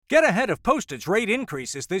Get ahead of postage rate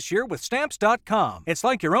increases this year with Stamps.com. It's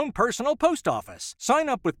like your own personal post office. Sign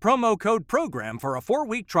up with promo code PROGRAM for a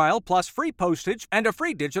 4-week trial plus free postage and a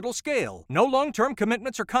free digital scale. No long-term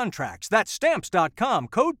commitments or contracts. That's Stamps.com,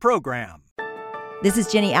 code PROGRAM. This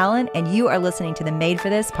is Jenny Allen, and you are listening to the Made for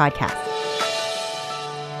This podcast.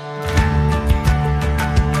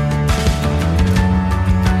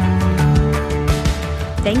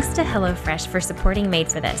 Thanks to HelloFresh for supporting Made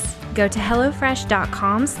for This. Go to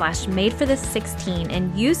HelloFresh.com/MadeForThis16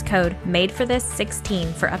 and use code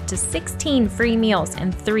MadeForThis16 for up to 16 free meals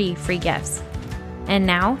and 3 free gifts. And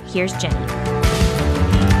now, here's Jenny.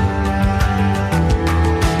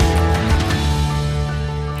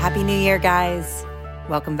 Happy New Year, guys.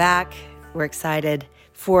 Welcome back. We're excited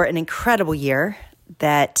for an incredible year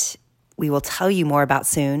that we will tell you more about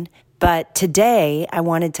soon. But today, I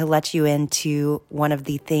wanted to let you into one of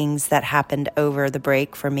the things that happened over the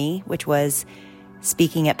break for me, which was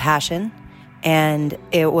speaking at Passion. And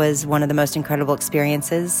it was one of the most incredible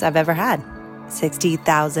experiences I've ever had.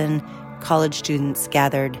 60,000 college students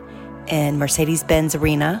gathered in Mercedes-Benz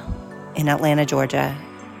Arena in Atlanta, Georgia.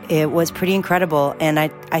 It was pretty incredible. And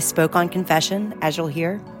I spoke on confession, as you'll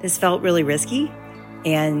hear. This felt really risky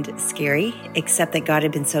and scary, except that God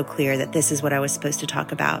had been so clear that this is what I was supposed to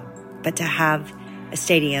talk about. But to have a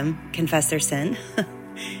stadium confess their sin,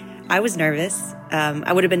 I was nervous.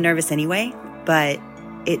 I would have been nervous anyway, but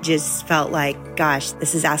it just felt like, gosh,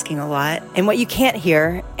 this is asking a lot. And what you can't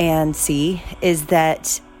hear and see is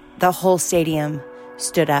that the whole stadium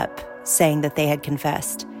stood up saying that they had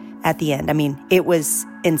confessed at the end. I mean, it was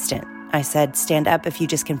instant. I said, stand up if you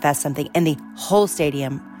just confess something. And the whole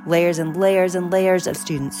stadium, layers and layers and layers of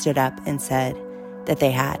students stood up and said that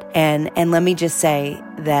they had. And let me just say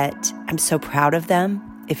that I'm so proud of them.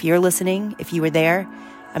 If you're listening, if you were there,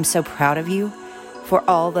 I'm so proud of you for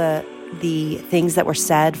all the things that were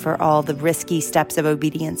said, for all the risky steps of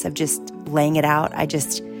obedience, of just laying it out.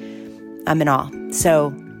 I'm in awe.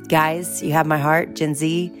 So guys, you have my heart, Gen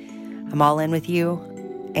Z. I'm all in with you.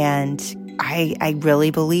 And I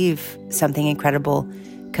really believe something incredible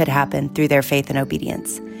could happen through their faith and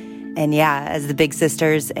obedience. And yeah, as the big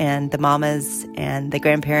sisters and the mamas and the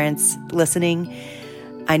grandparents listening,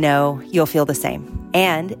 I know you'll feel the same.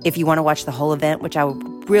 And if you want to watch the whole event, which I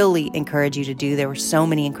would really encourage you to do, there were so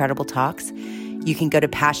many incredible talks. You can go to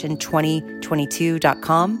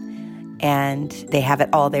passion2022.com and they have it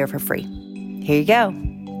all there for free. Here you go,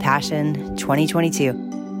 Passion 2022.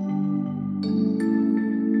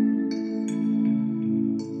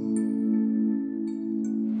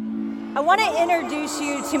 I want to introduce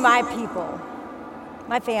you to my people,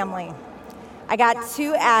 my family. I got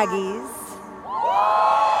 2 Aggies.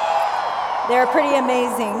 They're pretty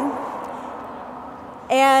amazing.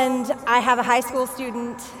 And I have a high school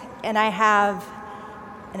student, and I have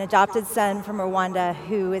an adopted son from Rwanda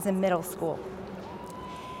who is in middle school.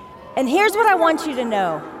 And here's what I want you to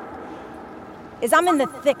know, is I'm in the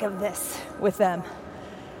thick of this with them.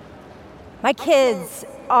 My kids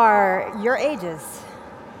are your ages.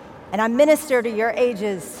 And I minister to your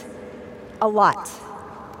ages a lot.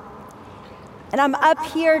 And I'm up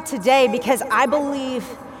here today because I believe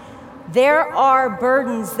there are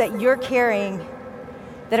burdens that you're carrying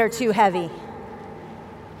that are too heavy.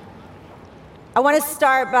 I want to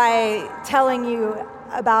start by telling you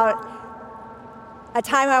about a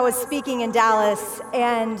time I was speaking in Dallas,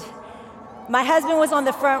 and my husband was on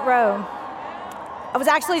the front row. I was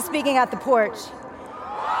actually speaking at the porch.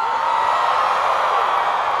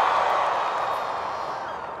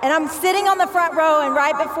 And I'm sitting on the front row, and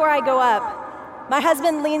right before I go up, my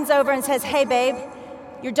husband leans over and says, "Hey, babe,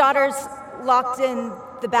 your daughter's locked in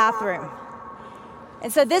the bathroom."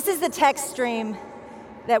 And so this is the text stream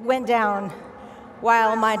that went down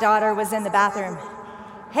while my daughter was in the bathroom.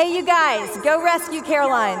 "Hey, you guys, go rescue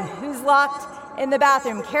Caroline, who's locked in the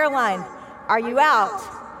bathroom. Caroline, are you out?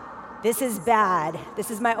 This is bad." This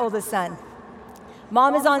is my oldest son.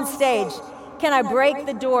 "Mom is on stage. Can I break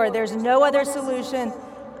the door? There's no other solution.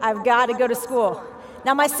 I've got to go to school."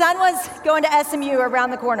 Now, my son was going to SMU around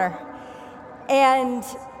the corner, and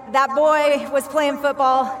that boy was playing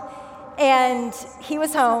football, and he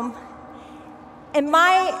was home. And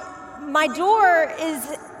my door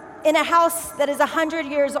is in a house that is 100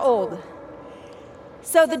 years old.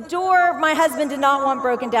 So the door my husband did not want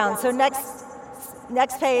broken down. So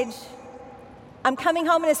next page. "I'm coming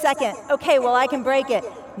home in a second." "Okay, well, I can break it."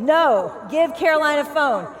 "No, give Caroline a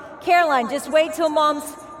phone." "Caroline, just wait till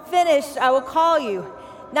Mom's finished. I will call you."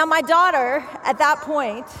 Now, my daughter, at that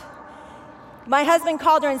point, my husband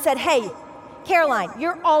called her and said, "Hey, Caroline,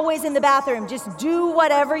 you're always in the bathroom. Just do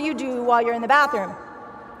whatever you do while you're in the bathroom."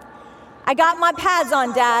 I got my pads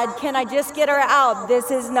on, Dad. Can I just get her out?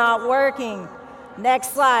 This is not working.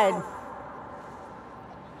 Next slide.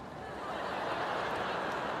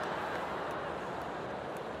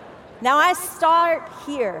 Now I start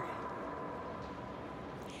here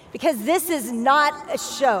because this is not a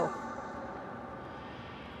show.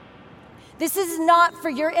 This is not for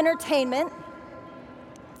your entertainment.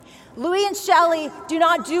 Louie and Shelly do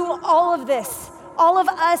not do all of this. All of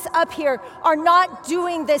us up here are not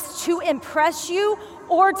doing this to impress you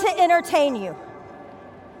or to entertain you.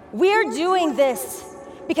 We're doing this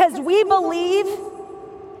because we believe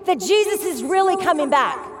that Jesus is really coming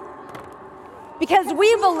back. Because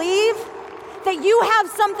we believe that you have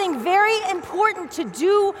something very important to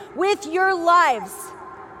do with your lives.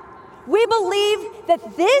 We believe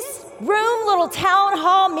that this room, little town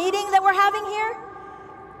hall meeting that we're having here,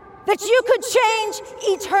 that you could change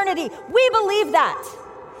eternity. We believe that.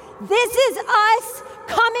 This is us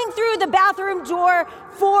coming through the bathroom door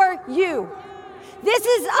for you. This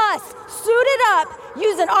is us suited up,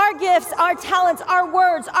 using our gifts, our talents, our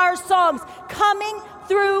words, our songs, coming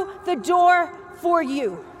through the door for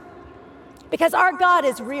you. Because our God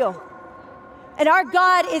is real. And our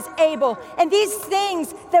God is able. And these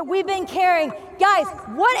things that we've been carrying, guys,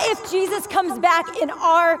 what if Jesus comes back in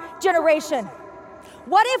our generation?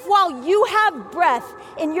 What if while you have breath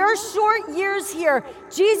in your short years here,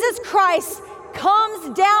 Jesus Christ comes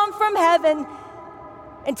down from heaven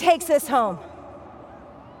and takes us home?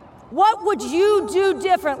 What would you do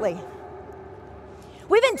differently?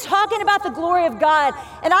 We've been talking about the glory of God,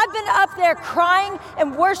 and I've been up there crying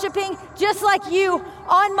and worshiping just like you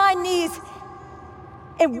on my knees.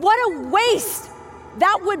 And what a waste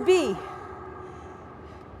that would be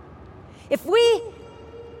if we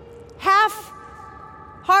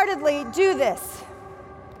half-heartedly do this.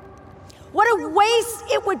 What a waste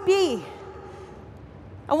it would be.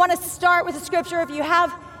 I want to start with a scripture. If you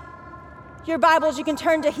have your Bibles, you can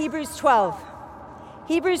turn to Hebrews 12.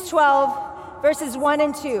 Hebrews 12, verses 1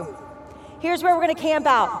 and 2. Here's where we're going to camp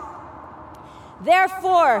out.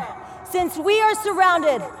 Therefore, since we are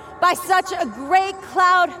surrounded by such a great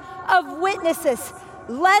cloud of witnesses,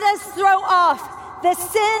 let us throw off the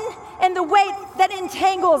sin and the weight that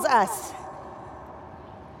entangles us.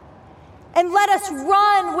 And let us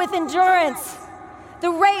run with endurance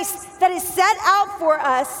the race that is set out for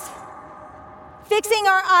us, fixing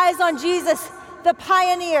our eyes on Jesus, the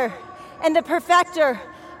pioneer and the perfecter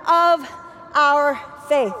of our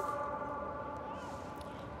faith.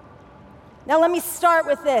 Now let me start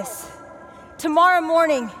with this. Tomorrow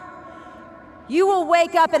morning, you will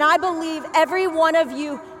wake up, and I believe every one of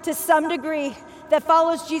you to some degree that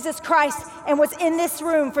follows Jesus Christ and was in this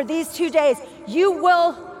room for these 2 days, you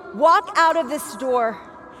will walk out of this door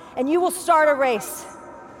and you will start a race.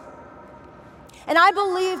 And I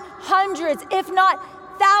believe hundreds, if not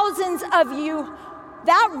thousands of you,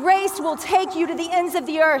 that race will take you to the ends of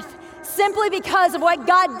the earth simply because of what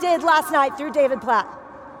God did last night through David Platt.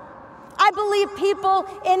 I believe people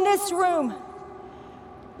in this room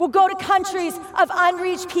will go to countries of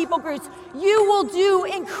unreached people groups. You will do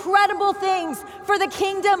incredible things for the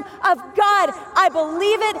kingdom of God. I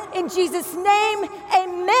believe it in Jesus' name.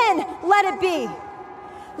 Amen. Let it be.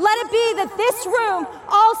 Let it be that this room,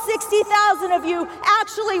 all 60,000 of you,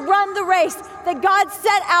 actually run the race that God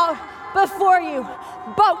set out before you.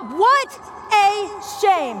 But what a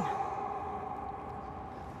shame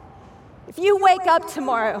if you wake up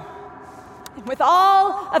tomorrow with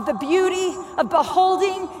all of the beauty of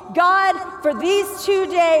beholding God for these 2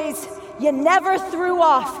 days, you never threw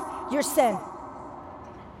off your sin.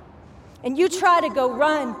 And you try to go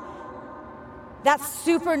run that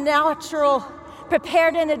supernatural,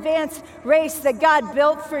 prepared in advance race that God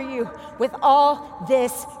built for you with all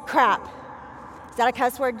this crap. Is that a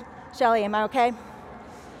cuss word, Shelly? Am I okay?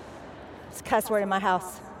 It's a cuss word in my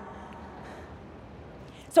house.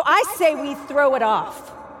 So I say we throw it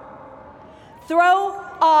off. Throw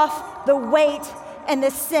off the weight and the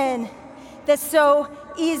sin that so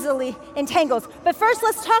easily entangles. But first,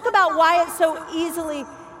 let's talk about why it so easily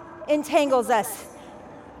entangles us.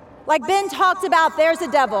 Like Ben talked about, there's a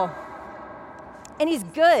devil, and he's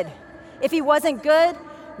good. If he wasn't good,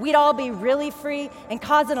 we'd all be really free and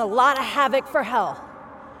causing a lot of havoc for hell.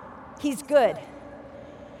 He's good.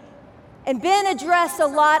 And Ben addressed a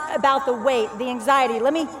lot about the weight, the anxiety.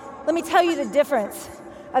 Let me tell you the difference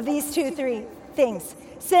of these three things.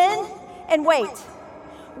 Sin and weight.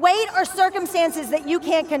 Weight are circumstances that you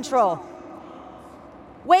can't control.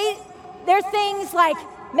 Weight, they're things like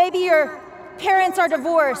maybe your parents are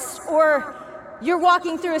divorced, or you're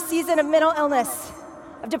walking through a season of mental illness,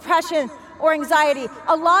 of depression, or anxiety.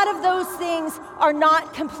 A lot of those things are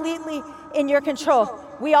not completely in your control.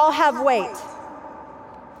 We all have weight,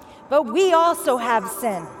 but we also have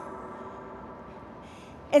sin.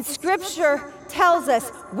 And Scripture tells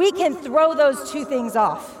us we can throw those two things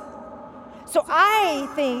off. So I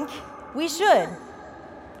think we should.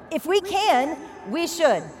 If we can, we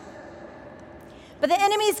should. But the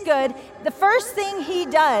enemy's good. The first thing he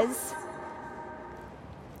does,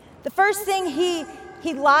 the first thing he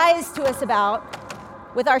lies to us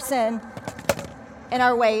about with our sin and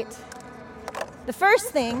our weight, the first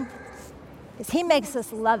thing is he makes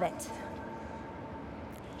us love it.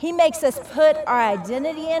 He makes us put our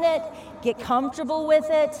identity in it, get comfortable with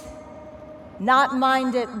it, not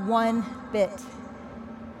mind it one bit.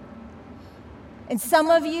 And some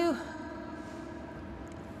of you,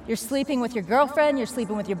 you're sleeping with your girlfriend, you're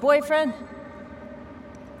sleeping with your boyfriend,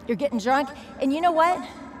 you're getting drunk, and you know what?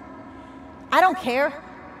 I don't care.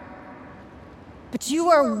 But you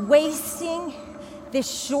are wasting this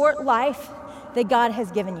short life that God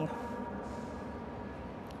has given you.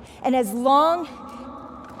 And as long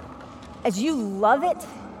as you love it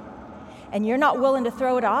and you're not willing to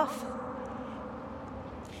throw it off,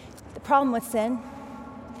 the problem with sin,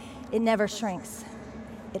 it never shrinks.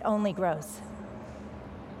 It only grows.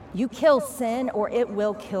 You kill sin or it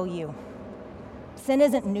will kill you. Sin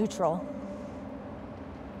isn't neutral.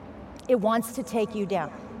 It wants to take you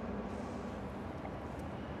down.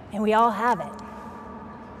 And we all have it.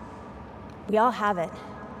 We all have it.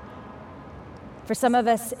 For some of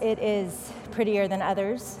us, it is prettier than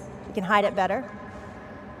others. We can hide it better.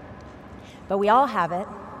 But we all have it.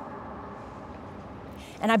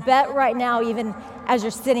 And I bet right now, even as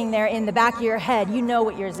you're sitting there in the back of your head, you know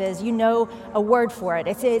what yours is. You know a word for it.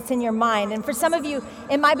 It's in your mind. And for some of you,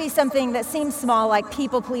 it might be something that seems small, like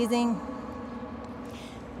people-pleasing.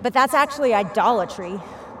 But that's actually idolatry.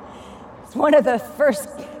 It's one of the first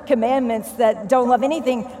commandments that don't love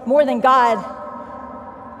anything more than God.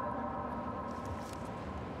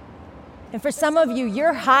 And for some of you,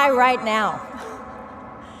 you're high right now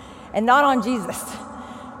and not on Jesus.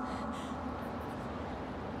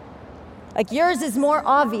 Like yours is more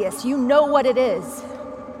obvious. You know what it is.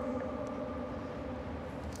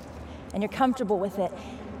 And you're comfortable with it.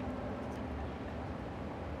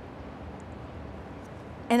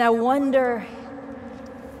 And I wonder,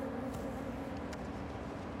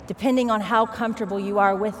 depending on how comfortable you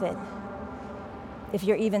are with it, if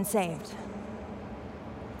you're even saved.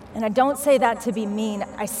 And I don't say that to be mean.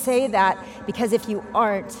 I say that because if you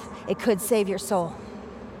aren't, it could save your soul.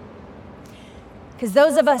 Because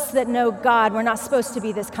those of us that know God, we're not supposed to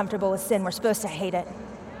be this comfortable with sin. We're supposed to hate it.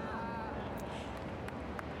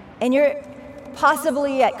 And you're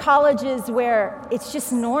possibly at colleges where it's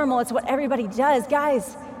just normal. It's what everybody does.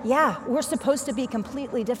 Guys, yeah, we're supposed to be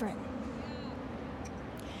completely different.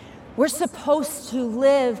 We're supposed to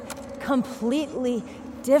live completely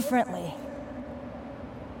differently.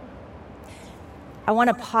 I want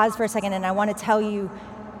to pause for a second and I want to tell you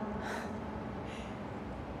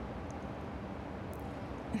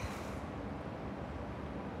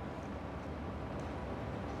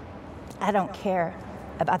I don't care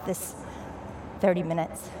about this 30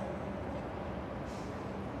 minutes.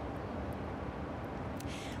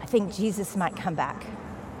 I think Jesus might come back.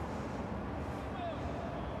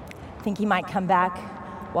 I think he might come back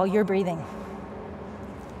while you're breathing.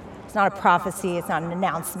 It's not a prophecy, it's not an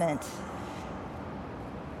announcement.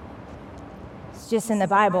 It's just in the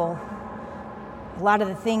Bible. A lot of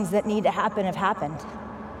the things that need to happen have happened.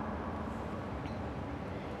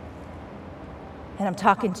 And I'm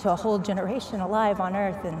talking to a whole generation alive on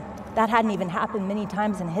earth, and that hadn't even happened many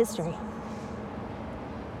times in history.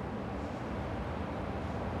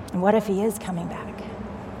 And what if he is coming back?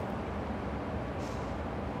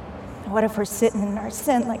 What if we're sitting in our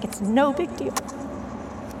sin like it's no big deal?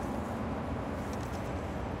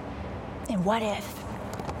 And what if,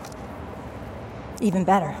 even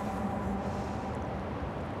better,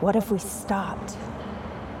 what if we stopped?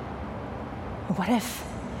 What if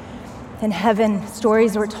in heaven,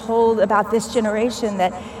 stories were told about this generation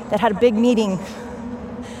that had a big meeting.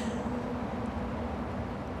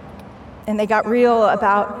 And they got real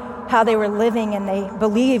about how they were living, and they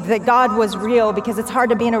believed that God was real, because it's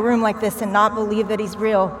hard to be in a room like this and not believe that he's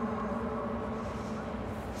real.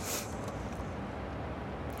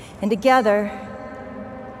 And together,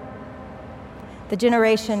 the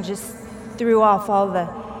generation just threw off all the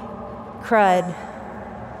crud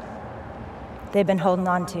they've been holding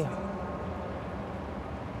on to.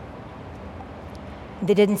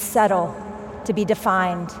 They didn't settle to be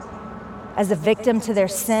defined as a victim to their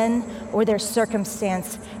sin or their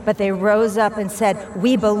circumstance, but they rose up and said,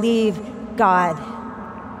 we believe God.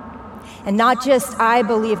 And not just I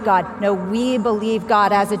believe God, no, we believe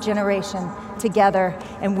God as a generation together,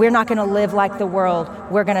 and we're not gonna live like the world,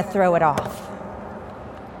 we're gonna throw it off.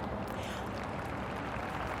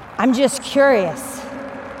 I'm just curious,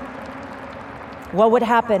 what would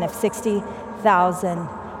happen if 60,000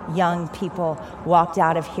 young people walked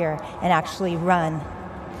out of here and actually run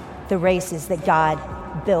the races that God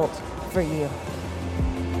built for you?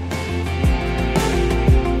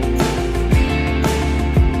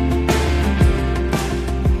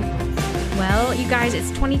 Well, you guys, it's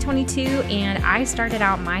 2022 and I started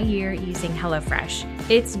out my year using HelloFresh.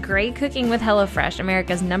 It's great cooking with HelloFresh,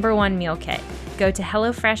 America's #1 meal kit. Go to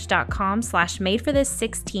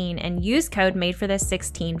HelloFresh.com/madeforthis16 and use code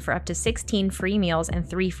madeforthis16 for up to 16 free meals and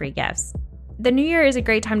 3 free gifts. The new year is a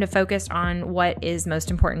great time to focus on what is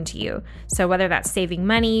most important to you. So whether that's saving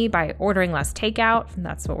money by ordering less takeout,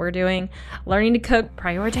 that's what we're doing, learning to cook,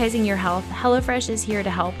 prioritizing your health, HelloFresh is here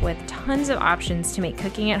to help with tons of options to make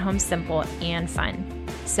cooking at home simple and fun.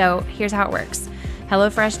 So here's how it works.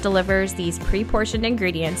 HelloFresh delivers these pre-portioned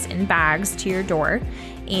ingredients in bags to your door,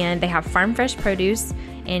 and they have farm fresh produce,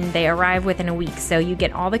 and they arrive within a week, so you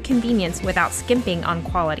get all the convenience without skimping on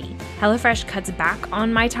quality. HelloFresh cuts back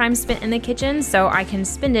on my time spent in the kitchen, so I can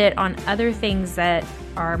spend it on other things that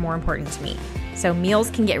are more important to me. So meals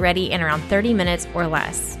can get ready in around 30 minutes or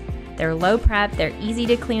less. They're low prep, they're easy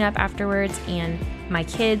to clean up afterwards, and my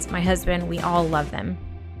kids, my husband, we all love them.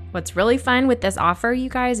 What's really fun with this offer, you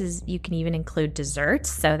guys, is you can even include desserts.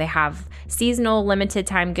 So they have seasonal limited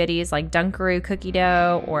time goodies like Dunkaroo cookie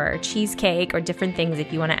dough or cheesecake or different things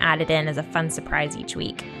if you want to add it in as a fun surprise each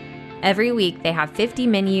week. Every week they have 50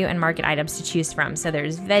 menu and market items to choose from. So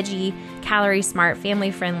there's veggie, calorie smart,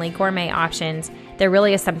 family friendly, gourmet options. There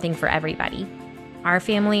really is something for everybody. Our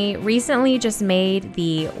family recently just made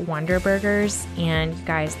the Wonder Burgers, and you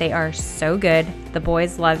guys, they are so good. The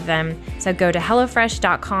boys love them. So go to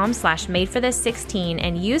HelloFresh.com/madeforthis16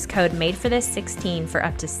 and use code madeforthis16 for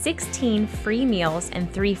up to 16 free meals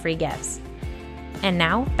and 3 free gifts. And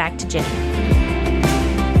now back to Jenny.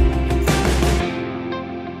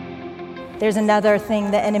 There's another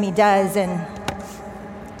thing the enemy does, and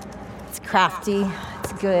it's crafty,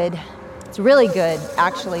 it's good. It's really good,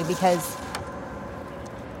 actually, because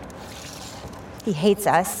he hates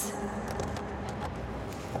us,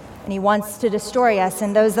 and he wants to destroy us.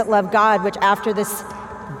 And those that love God, which after this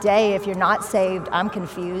day, if you're not saved, I'm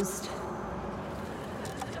confused.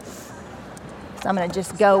 So I'm going to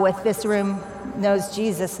just go with this room knows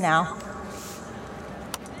Jesus now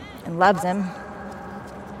and loves him.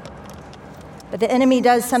 But the enemy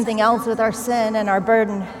does something else with our sin and our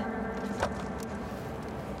burden,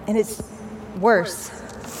 and it's worse,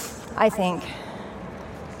 I think,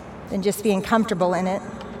 than just being comfortable in it.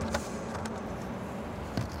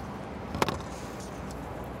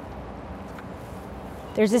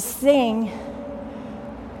 There's this thing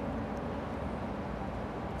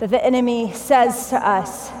that the enemy says to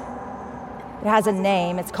us. It has a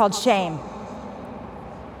name. It's called shame.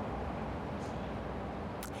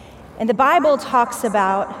 And the Bible talks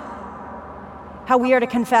about how we are to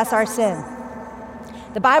confess our sin.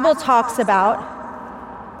 The Bible talks about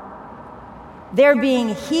there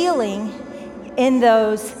being healing in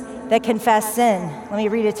those that confess sin. Let me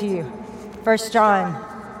read it to you. 1 John.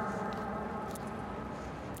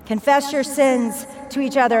 Confess your sins to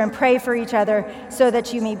each other and pray for each other so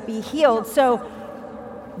that you may be healed. So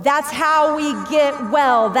that's how we get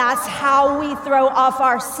well. That's how we throw off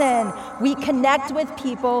our sin. We connect with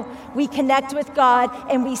people, we connect with God,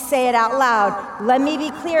 and we say it out loud. Let me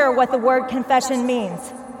be clear what the word confession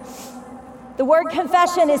means. The word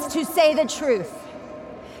confession is to say the truth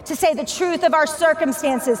of our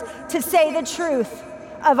circumstances, to say the truth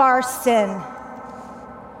of our sin.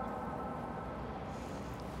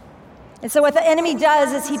 And so what the enemy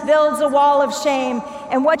does is he builds a wall of shame,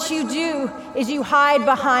 and what you do is you hide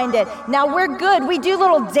behind it. Now we're good, we do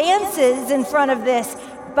little dances in front of this,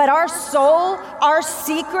 but our soul, our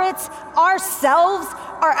secrets, ourselves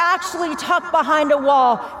are actually tucked behind a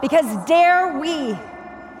wall, because dare we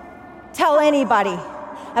tell anybody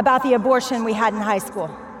about the abortion we had in high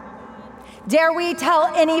school? Dare we tell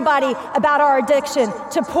anybody about our addiction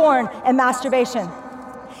to porn and masturbation?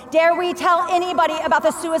 Dare we tell anybody about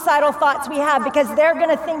the suicidal thoughts we have, because they're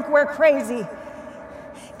gonna think we're crazy?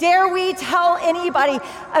 Dare we tell anybody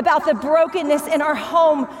about the brokenness in our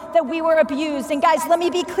home, that we were abused? And guys, let me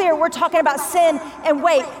be clear, we're talking about sin, and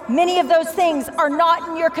wait, many of those things are not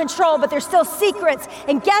in your control, but they're still secrets.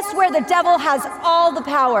 And guess where the devil has all the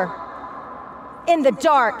power? In the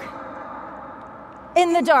dark.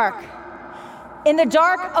 In the dark. In the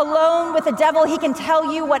dark, alone with the devil, he can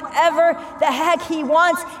tell you whatever the heck he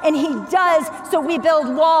wants, and he does. So we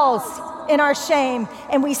build walls in our shame,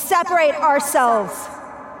 and we separate ourselves,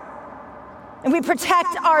 and we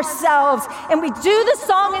protect ourselves, and we do the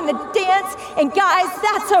song and the dance, and guys,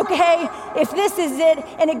 that's okay if this is it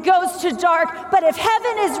and it goes to dark, but if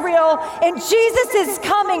heaven is real and Jesus is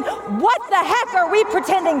coming, what the heck are we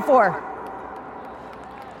pretending for?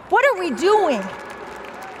 What are we doing?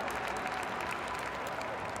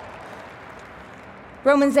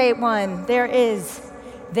 Romans 8:1, there is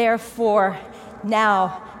therefore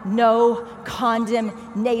now no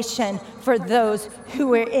condemnation for those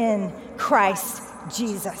who are in Christ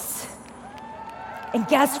Jesus. And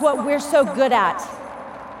guess what we're so good at?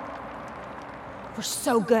 We're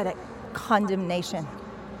so good at condemnation.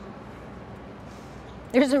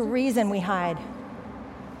 There's a reason we hide.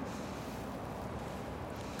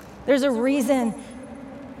 There's a reason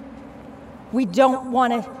we don't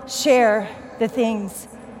want to share the things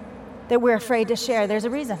that we're afraid to share. There's a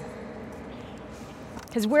reason.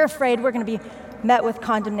 Because we're afraid we're going to be met with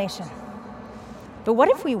condemnation. But what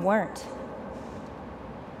if we weren't?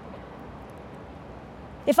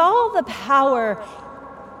 If all the power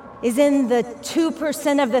is in the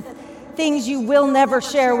 2% of the things you will never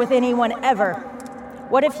share with anyone ever,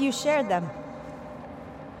 what if you shared them?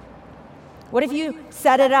 What if you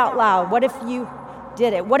said it out loud? What if you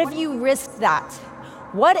did it? What if you risked that?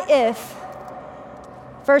 What if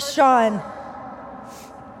 1 John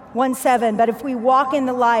 1:7, but if we walk in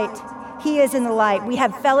the light, he is in the light. We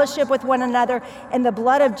have fellowship with one another, and the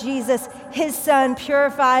blood of Jesus, his son,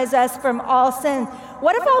 purifies us from all sin.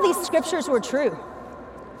 What if all these scriptures were true?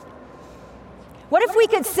 What if we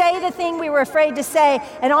could say the thing we were afraid to say,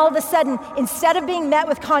 and all of a sudden, instead of being met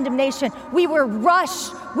with condemnation, we were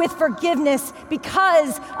rushed with forgiveness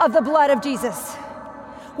because of the blood of Jesus?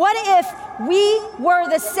 What if we were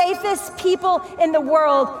the safest people in the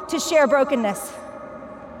world to share brokenness?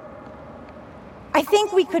 I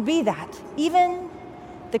think we could be that. Even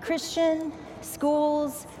the Christian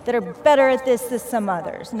schools that are better at this than some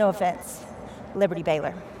others. No offense, Liberty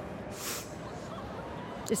Baylor.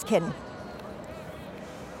 Just kidding.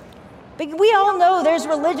 But we all know there's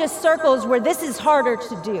religious circles where this is harder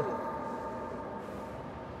to do.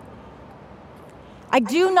 I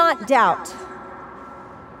do not doubt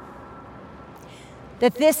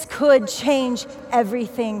that this could change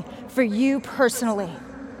everything for you personally.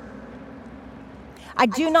 I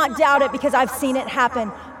do not doubt it because I've seen it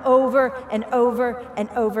happen over and over and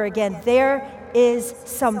over again. There is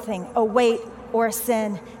something, a weight or a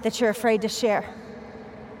sin that you're afraid to share.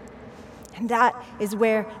 And that is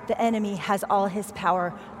where the enemy has all his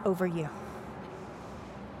power over you.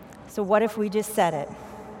 So what if we just said it?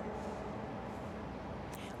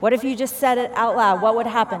 What if you just said it out loud? What would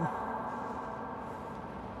happen?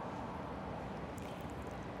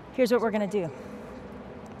 Here's what we're going to do.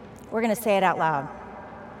 We're going to say it out loud.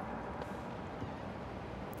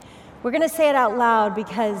 We're going to say it out loud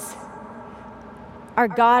because our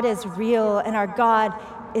God is real and our God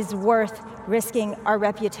is worth risking our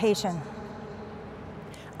reputation.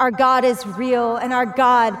 Our God is real and our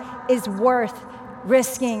God is worth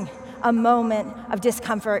risking a moment of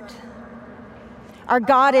discomfort. Our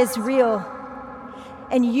God is real,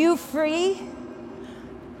 and you free,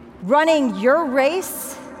 running your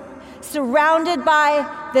race, surrounded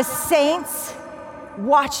by the saints,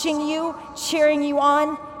 watching you, cheering you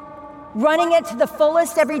on, running it to the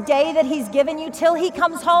fullest every day that he's given you till he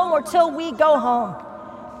comes home or till we go home.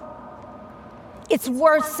 It's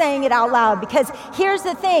worth saying it out loud because here's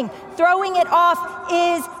the thing, throwing it off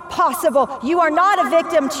is possible. You are not a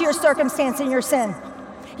victim to your circumstance and your sin.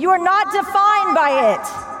 You are not defined by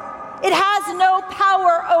it. It has no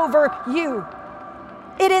power over you.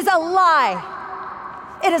 It is a lie.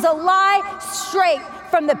 It is a lie straight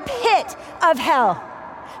from the pit of hell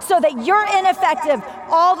so that you're ineffective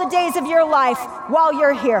all the days of your life while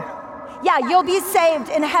you're here. Yeah, you'll be saved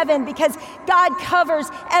in heaven because God covers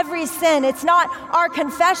every sin. It's not our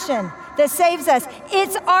confession that saves us.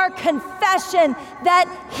 It's our confession that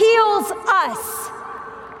heals us.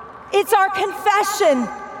 It's our confession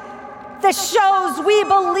that shows we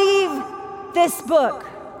believe this book.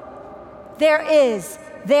 There is,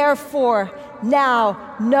 therefore,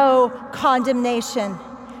 now no condemnation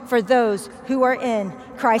for those who are in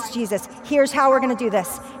Christ Jesus. Here's how we're going to do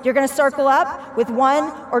this. You're going to circle up with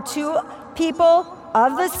one or two people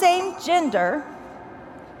of the same gender,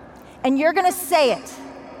 and you're going to say it,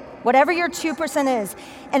 whatever your 2% is.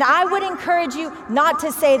 And I would encourage you not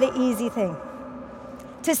to say the easy thing,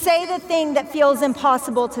 to say the thing that feels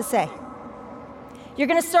impossible to say. You're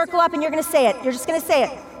going to circle up and you're going to say it. You're just going to say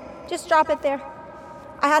it. Just drop it there.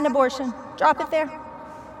 I had an abortion. Drop it there.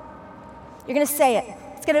 You're going to say it.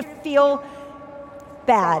 It's going to feel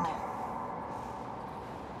bad.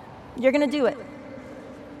 You're going to do it.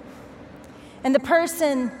 And the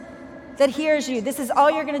person that hears you, this is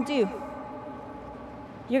all you're going to do.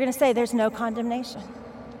 You're going to say, there's no condemnation.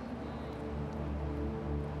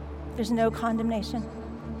 There's no condemnation.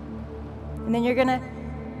 And then you're going to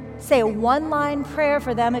say a one-line prayer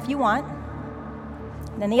for them if you want.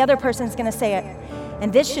 And then the other person's going to say it.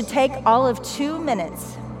 And this should take all of 2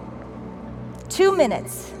 minutes. 2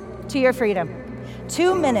 minutes to your freedom.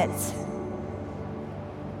 2 minutes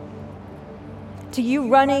to you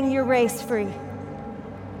running your race free.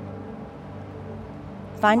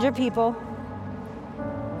 Find your people.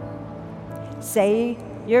 Say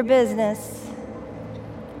your business.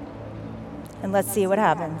 And let's see what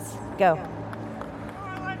happens. Go.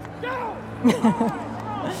 Let's go!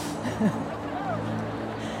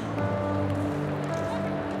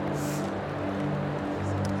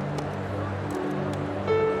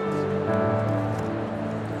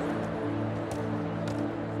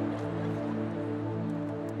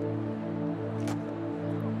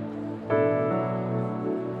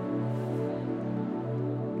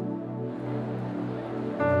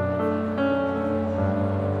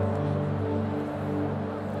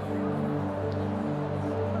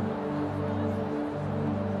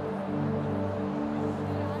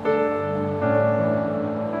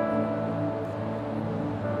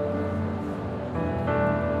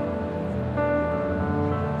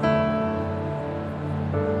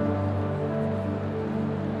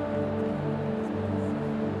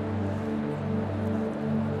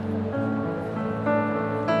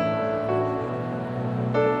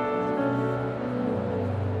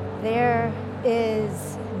 There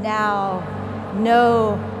is now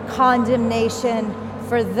no condemnation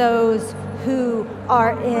for those who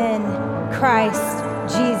are in Christ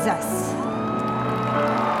Jesus.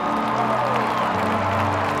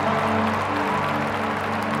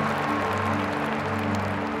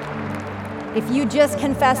 If you just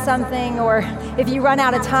confess something, or if you run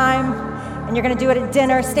out of time and you're going to do it at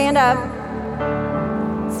dinner, stand up.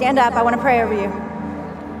 Stand up. I want to pray over you.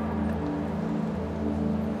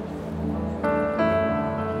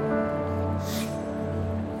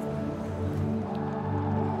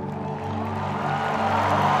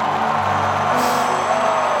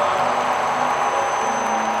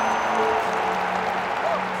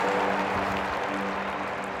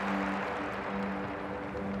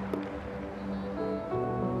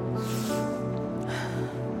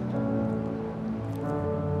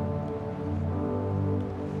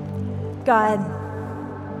 God,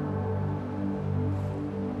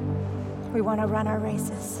 we want to run our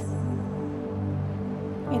races.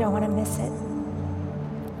 We don't want to miss it.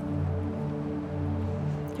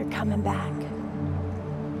 You're coming back.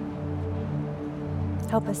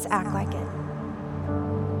 Help us act like it.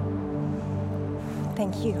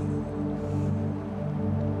 Thank you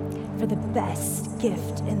for the best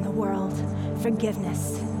gift in the world,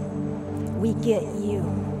 forgiveness. We get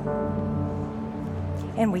you.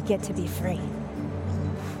 And we get to be free.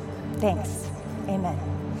 Thanks. Amen.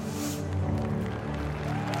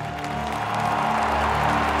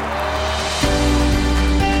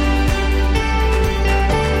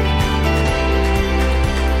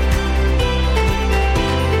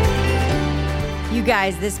 You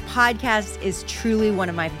guys, this podcast is truly one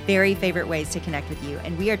of my very favorite ways to connect with you.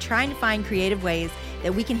 And we are trying to find creative ways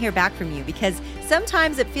that we can hear back from you, because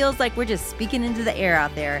sometimes it feels like we're just speaking into the air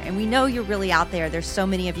out there, and we know you're really out there. There's so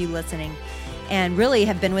many of you listening and really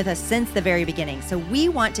have been with us since the very beginning. So we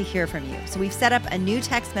want to hear from you. So we've set up a new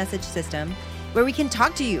text message system where we can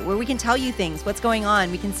talk to you, where we can tell you things, what's going on.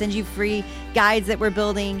 We can send you free guides that we're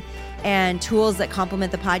building and tools that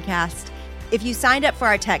complement the podcast. If you signed up for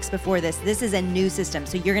our text before this is a new system,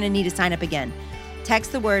 so you're going to need to sign up again.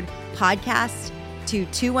 Text the word podcast to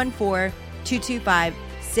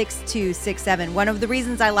 214-225-6267. One of the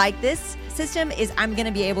reasons I like this system is I'm going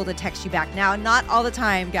to be able to text you back. Now, not all the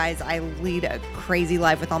time, guys. I lead a crazy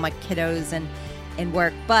life with all my kiddos and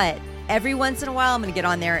work, but every once in a while, I'm going to get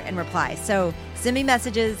on there and reply. So send me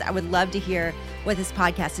messages. I would love to hear what this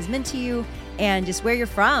podcast has meant to you and just where you're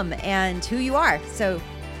from and who you are. So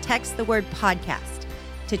text the word podcast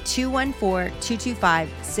to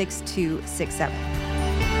 214-225-6267.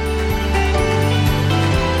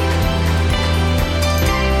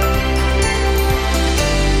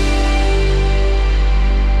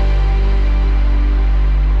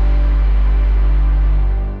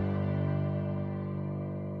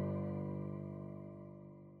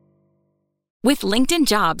 With LinkedIn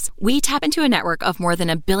Jobs, we tap into a network of more than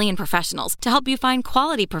 1 billion professionals to help you find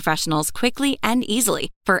quality professionals quickly and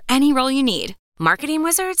easily for any role you need. Marketing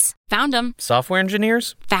wizards? Found them. Software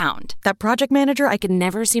engineers? Found. That project manager I could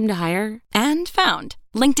never seem to hire? And found.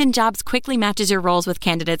 LinkedIn Jobs quickly matches your roles with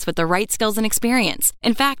candidates with the right skills and experience.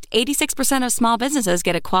 In fact, 86% of small businesses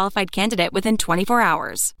get a qualified candidate within 24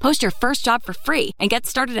 hours. Post your first job for free and get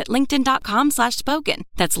started at linkedin.com/spoken.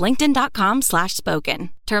 That's linkedin.com/spoken.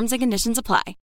 Terms and conditions apply.